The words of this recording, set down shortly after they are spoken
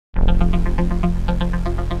My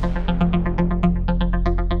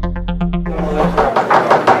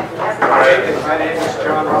name is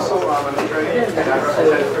John Russell. I'm an attorney, and I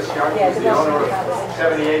represent Chris Young, who's the owner of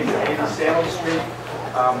 78 and 80 Salem Street.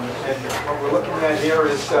 And what we're looking at here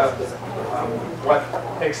is what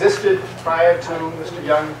existed prior to Mr.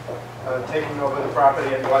 Young taking over the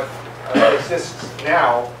property, and what exists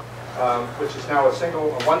now, which is now a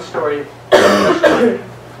one-story.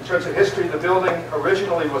 In terms of history, the building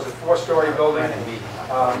originally was a 4-story building,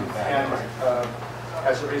 and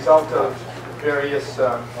as a result of various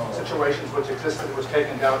situations which existed, it was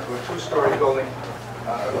taken down to a 2-story building.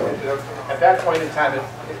 At that point in time,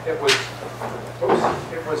 it was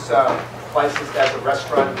licensed as a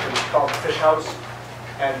restaurant. It was called the Fish House,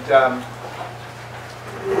 and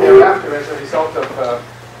thereafter, as a result of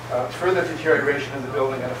further deterioration in the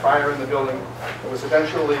building and a fire in the building, it was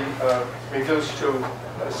eventually reduced to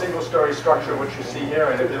a single-story structure, which you see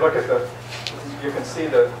here. And if you look at you can see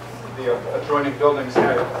the adjoining buildings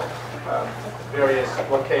had various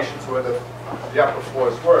locations where the upper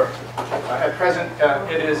floors were. At present,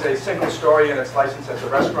 it is a single-story, and it's licensed as a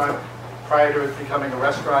restaurant. Prior to it becoming a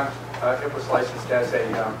restaurant, it was licensed as a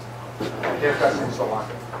hairdressing salon.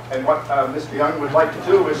 And what Mr. Young would like to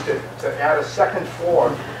do is to add a second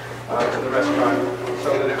floor to the restaurant,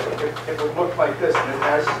 so that it would look like this. And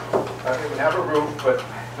it would have a roof, but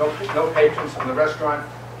no patrons from the restaurant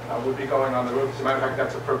would be going on the roof. As a matter of fact,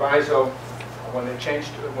 that's a proviso. When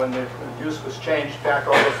the use was changed back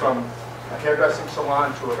over from a hairdressing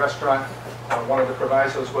salon to a restaurant, one of the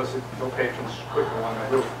provisos was that no patrons could go on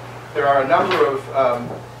the roof. There are a number of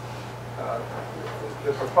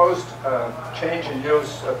the proposed change in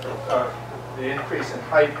use, the increase in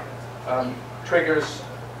height, triggers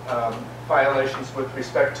violations with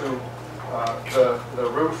respect to the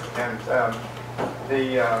roof, and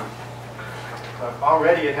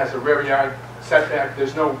already it has a rear yard setback.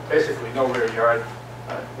 There's basically no rear yard.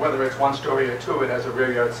 Whether it's 1 story or 2, it has a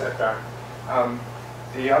rear yard setback.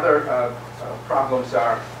 The other problems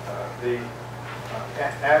are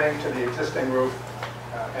adding to the existing roof,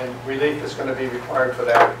 and relief is going to be required for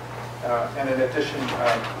that. And in addition,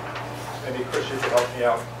 maybe Chris, you could help me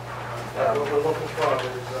out. What we're looking for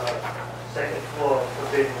is second floor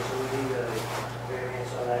forbidden, so we need a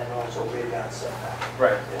variance on that, and also rear yard setback.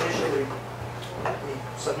 Right. Initially, we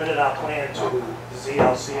submitted our plan to the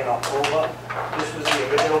ZLC in October. This was the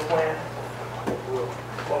original plan.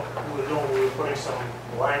 What we were doing, we were putting some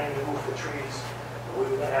lining in the roof for trees. We were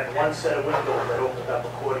going to have one set of windows that opened up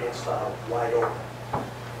accordion style, wide open.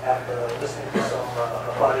 After listening to some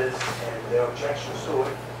abutters and their objections to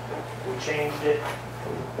it, we changed it.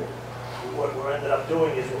 What we ended up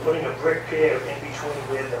doing is we're putting a brick pier in between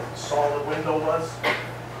where the solid window was,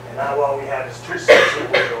 and now all we have is 2 sets of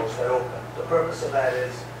windows that open. The purpose of that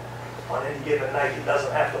is, on any given night, it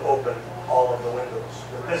doesn't have to open all of the windows.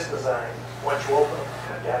 With this design, once you open them,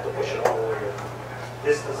 you have to push it all the way in.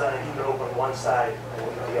 This design, you can open one side and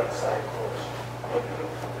leave the other side closed.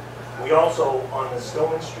 We also, on the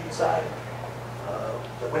Stone Street side,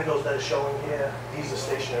 the windows that are showing here, these are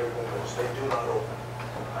stationary windows. They do not open.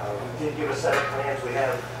 We did give a set of plans. We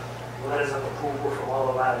have letters of approval from all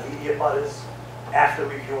of our immediate butters. After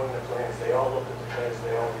reviewing the plans, they all looked at the plans,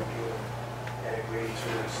 they all reviewed and agreed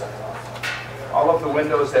to sign off. All of the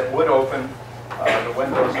windows that would open, the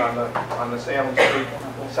windows on the Salem Street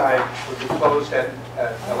side, would be closed at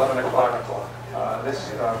 11 o'clock.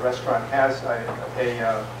 This restaurant has a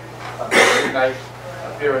midnight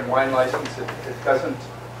beer and wine license. It doesn't,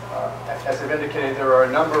 as I've indicated, there are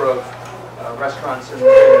a number of restaurants in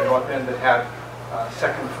the North End that have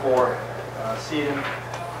second floor seating,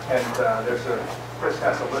 and Chris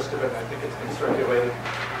has a list of it, and I think it's been circulated.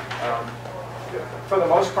 For the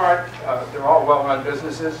most part, they're all well-run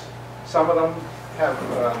businesses. Some of them have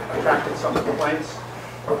attracted some complaints,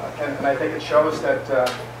 and I think it shows that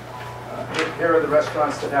here are the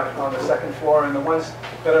restaurants that have on the second floor, and the ones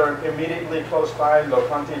that are immediately close by, Lo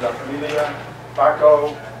Conti, La Familia,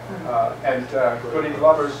 Barco, and Goody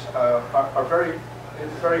Lovers are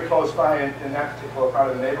very close by in that particular part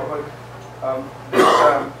of the neighborhood.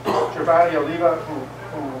 Giovanni Oliva,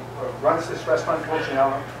 who runs this restaurant,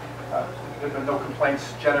 Pulcinella, there have been no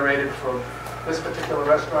complaints generated from this particular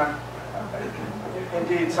restaurant.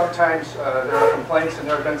 Indeed, sometimes there are complaints, and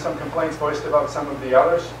there have been some complaints voiced about some of the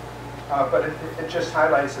others, but it just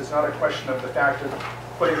highlights it's not a question of the fact of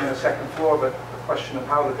putting in a second floor, but a question of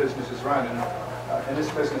how the business is run, and this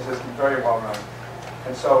business has been very well run.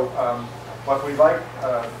 And so what we'd like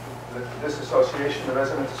this association, the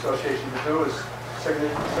Residents Association, to do is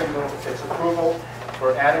signal its approval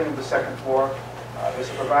for adding the second floor. There's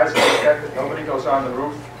a proviso that nobody goes on the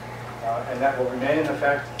roof. and that will remain in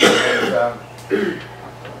effect. And,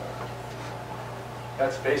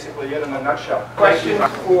 that's basically it in a nutshell. Questions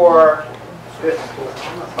for this?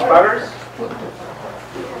 Butters?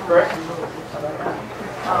 Correct?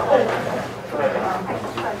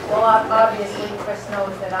 Well, obviously, Chris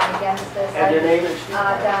knows that I'm against this. And your name is?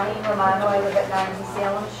 Darlene Romano, I live at 90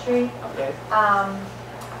 Salem Street. Okay.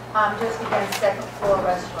 I'm just against second floor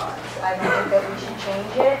restaurants. I don't think that we should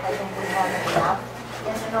change it. I think we have enough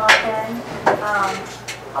in the North End.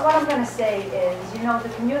 What I'm going to say is, you know, the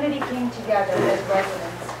community came together as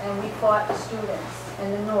residents, and we fought the students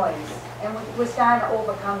and the noise, and we're starting to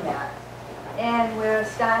overcome that. And we're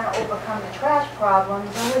starting to overcome the trash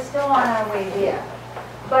problems, and we're still on our way there.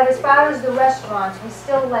 But as far as the restaurants, we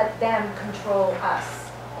still let them control us.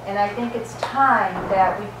 And I think it's time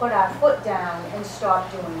that we put our foot down and stop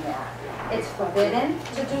doing that. It's forbidden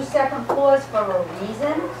to do second floors for a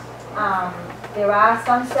reason. There are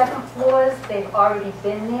some second floors, they've already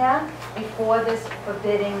been there before this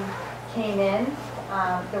forbidding came in.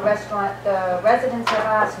 The residents have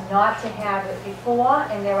asked not to have it before,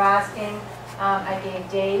 and they're asking, I gave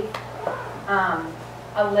Dave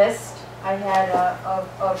a list. I had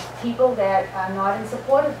of people that are not in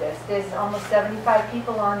support of this. There's almost 75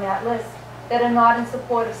 people on that list that are not in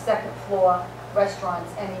support of second floor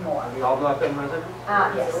restaurants anymore. Have we all not been residents?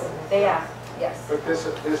 Yes, they are, yes. But this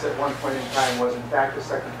at one point in time was in fact a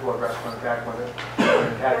second floor restaurant back when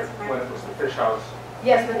it was the Fish House.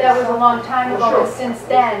 Yes, but that was a long time ago, and since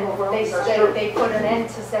then, they put an end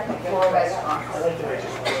to second floor restaurants. I'd like to make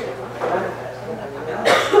just one statement.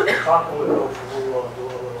 Talking with Coach Rule and doing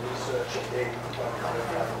a little research, and Dave,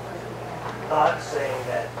 not saying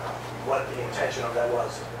that what the intention of that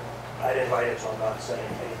was. I didn't write it, so I'm not saying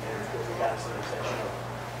anything with regards to the intention of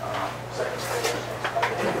second floor restaurants. I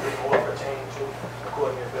think it more pertaining to,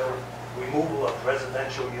 according to Bill, removal of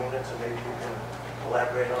residential units, and maybe you can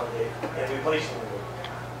elaborate on it, and replacing them with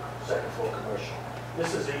second floor commercial.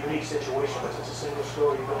 This is a unique situation because it's a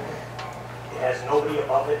single-story building. It has nobody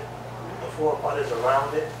above it. The four butters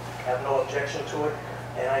around it have no objection to it.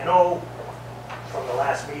 And I know from the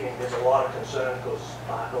last meeting, there's a lot of concern because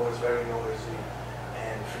Marco is very noisy,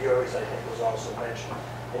 and Fiore's, I think, was also mentioned.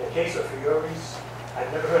 In the case of Fiore's,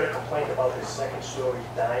 I've never heard a complaint about his second-story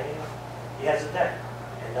dining. He has a deck,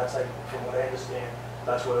 and that's, like, from what I understand,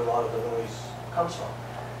 that's where a lot of the noise comes from.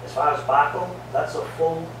 As far as Baco, that's a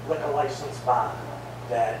full liquor license bar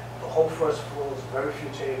that the whole first floor is very few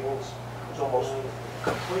tables. It's almost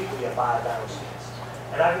completely a bar downstairs.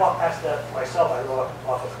 And I walk past that myself. I go up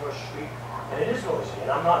off of First Street, and it is noisy. And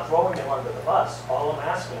I'm not throwing them under the bus. All I'm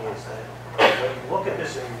asking is that when you look at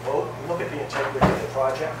this and you vote, you look at the integrity of the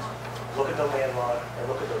project, look at the landlord, and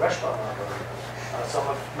look at the restaurant operator. Some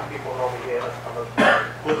of you people know me here. I'm a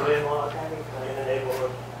good landlord in the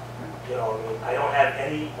neighborhood. You know, I mean, I don't have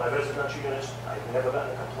any, my residential units, I've never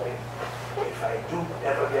gotten a complaint. If I do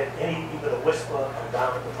ever get any, even a whisper, I'm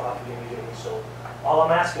down at the property immediately. So all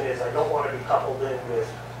I'm asking is I don't want to be coupled in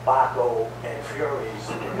with Baco and Fiore's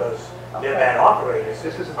because they're bad operators.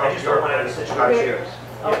 This is I just don't want to have a situation.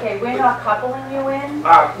 Okay, we're not coupling you in.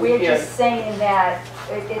 We're just saying that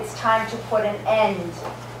it's time to put an end.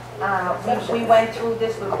 We went through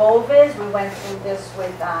this with Bovis, we went through this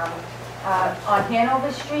with on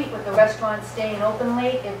Hanover Street with the restaurant staying open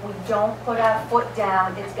late. If we don't put our foot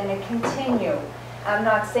down, it's going to continue. I'm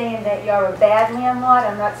not saying that you're a bad landlord.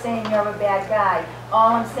 I'm not saying you're a bad guy.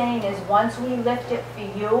 All I'm saying is once we lift it for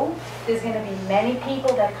you, there's going to be many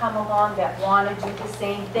people that come along that want to do the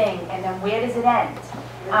same thing. And then where does it end?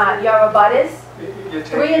 Your abutters?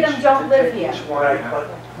 3 of them don't live here.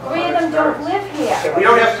 3 of them don't live here. We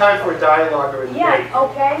don't have time for a dialogue or a debate. Yeah,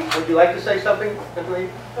 okay. Would you like to say something, Anthony?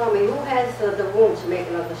 Tell me, who has the room to make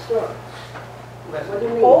another store? What do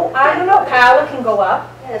you mean? Oh, I don't know. Carla can go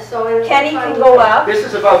up. Yeah, so Kenny can go up. This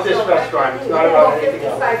is about this restaurant, it's not about anything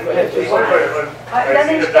else. Then I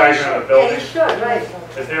see the diagram of the Yeah, you building. should, right.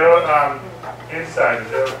 Is there, inside, is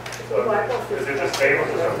there just tables,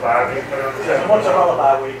 is there a bar being put on the There's a side? mozzarella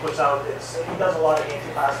bar where he puts out, he does a lot of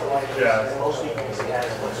antipasta items, Yeah. and most evenings he has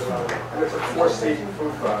mozzarella. It's a 4-seat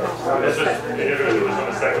food bar. This was, it was on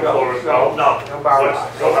the second floor as well? No, No bar.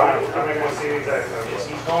 So how many more seats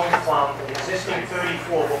exactly? he's going from the existing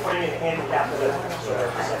 34, we're putting in handicap delivery, so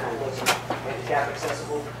that the second floor is handicap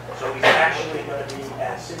accessible. So he's actually going to be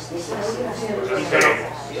at 66 seats.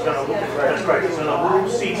 He's gonna that's right, he's gonna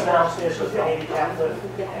move seats downstairs with the handicap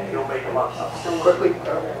lift, and he'll make them up. Quickly,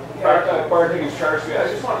 Barton is Charles. I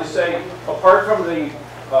just wanted to say, apart from the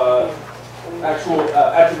actual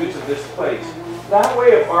attributes of this place, that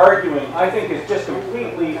way of arguing, I think, is just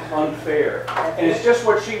completely unfair. And it's just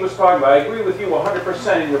what she was talking about. I agree with you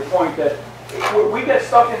 100% in your point that we get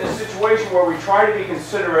stuck in this situation where we try to be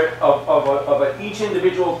considerate of each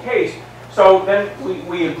individual case. So then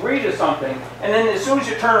we agree to something, and then as soon as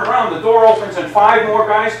you turn around, the door opens and 5 more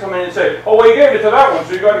guys come in and say, "Oh, well, you gave it to that one,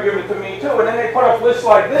 so you got to give it to me too." And then they put up lists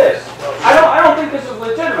like this. I don't think this is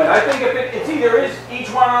legitimate. I think if it's either is each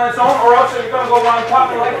one on its own, or else you're going to go around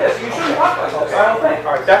talking like this. You shouldn't talk like this. I don't think.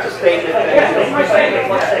 All right, that's a statement. Yeah, that's my statement.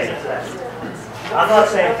 One statement to that. I'm not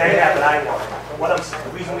saying they have it, I want it.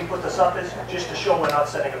 The reason we put this up is just to show we're not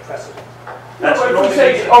setting a precedent. That's the what only if we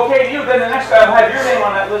say reason. okay to you, then the next guy will have your name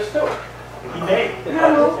on that list too. He may, but, I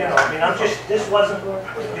mean, this wasn't,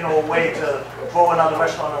 a way to throw another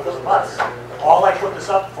restaurant under the bus. All I put this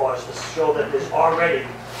up for is to show that there's already,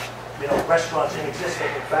 restaurants in existence.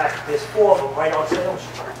 In fact, there's 4 of them right on Salem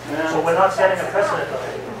Street. So we're not setting a precedent of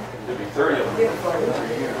anything. There'd be 30 of them.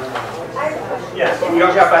 Yes. We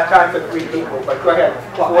don't have time for 3 people, but go ahead.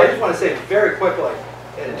 Well, I just want to say very quickly,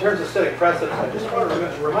 in terms of setting precedents, I just want to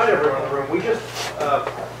remind everyone in the room, we just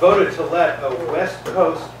voted to let a West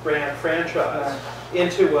Coast brand franchise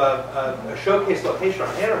into a showcase location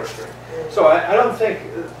on Hanover Street. So I don't think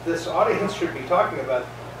this audience should be talking about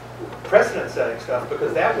precedent-setting stuff,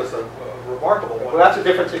 because that was a remarkable one. Well, that's a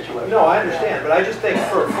different situation. No, I understand, but I just think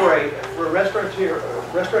for a restaurateur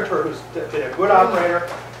who's been a good operator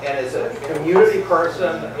and is a community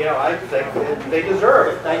person, I think they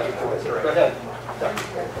deserve it. Thank you for considering. Go ahead.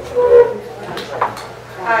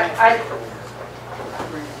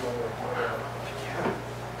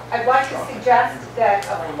 I'd like to suggest that,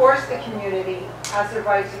 of course, the community has the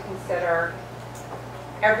right to consider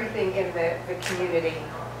everything in the community.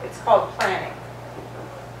 It's called planning.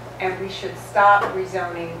 And we should stop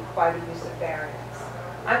rezoning by the use of variance.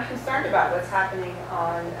 I'm concerned about what's happening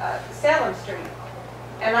on Salem Street.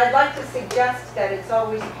 And I'd like to suggest that it's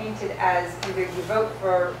always painted as either you vote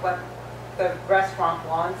for what the restaurant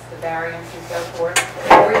wants, the variance and so forth,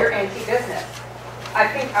 or you're anti-business. I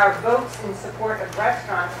think our votes in support of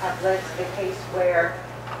restaurants have led to the case where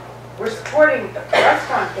we're supporting the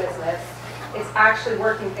restaurant business is actually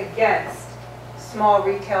working against small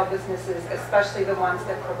retail businesses, especially the ones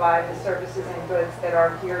that provide the services and goods that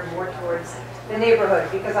are geared more towards the neighborhood,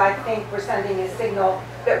 because I think we're sending a signal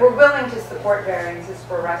that we're willing to support variances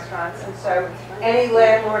for restaurants. And so any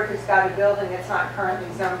landlord who's got a building that's not currently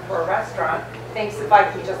zoned for a restaurant thinks if I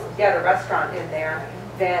can just get a restaurant in there,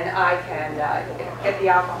 then I can get the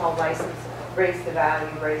alcohol license, raise the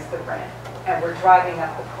value, raise the rent. And we're driving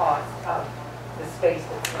up the cost of the space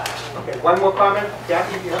that's left. Okay, one more comment.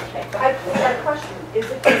 Jackie, you have? Okay, I have a question.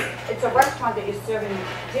 It's a restaurant that you're serving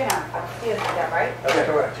dinner upstairs, is that right? That's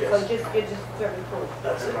correct, So yes. you're just serving food?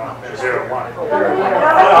 That's it. 0-1. No,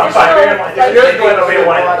 I'm sorry, beer and wine. You're doing a beer and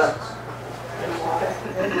wine license.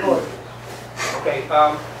 Okay,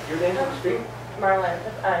 your name on the street? Marlon,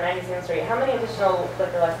 97th Street. How many additional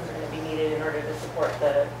liquor licenses are going to be needed in order to support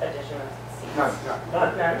the addition of seats? None.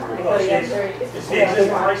 None. None? No, So you have it's 30 it's the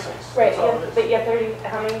existing license. Right, That's all it is. but you have 30,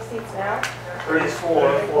 how many seats now? 34,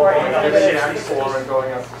 and going up to then 64, and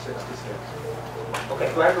going up to 66. Okay,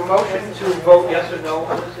 do I have a motion to vote yes or no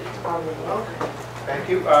on this issue? Thank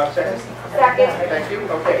you. Second? Second. Thank you.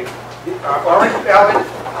 Okay. Orange ballot,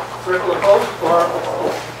 circle opposed, or?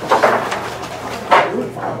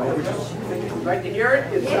 Like to hear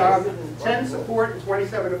it? It's 10 support and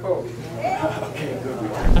 27 opposed.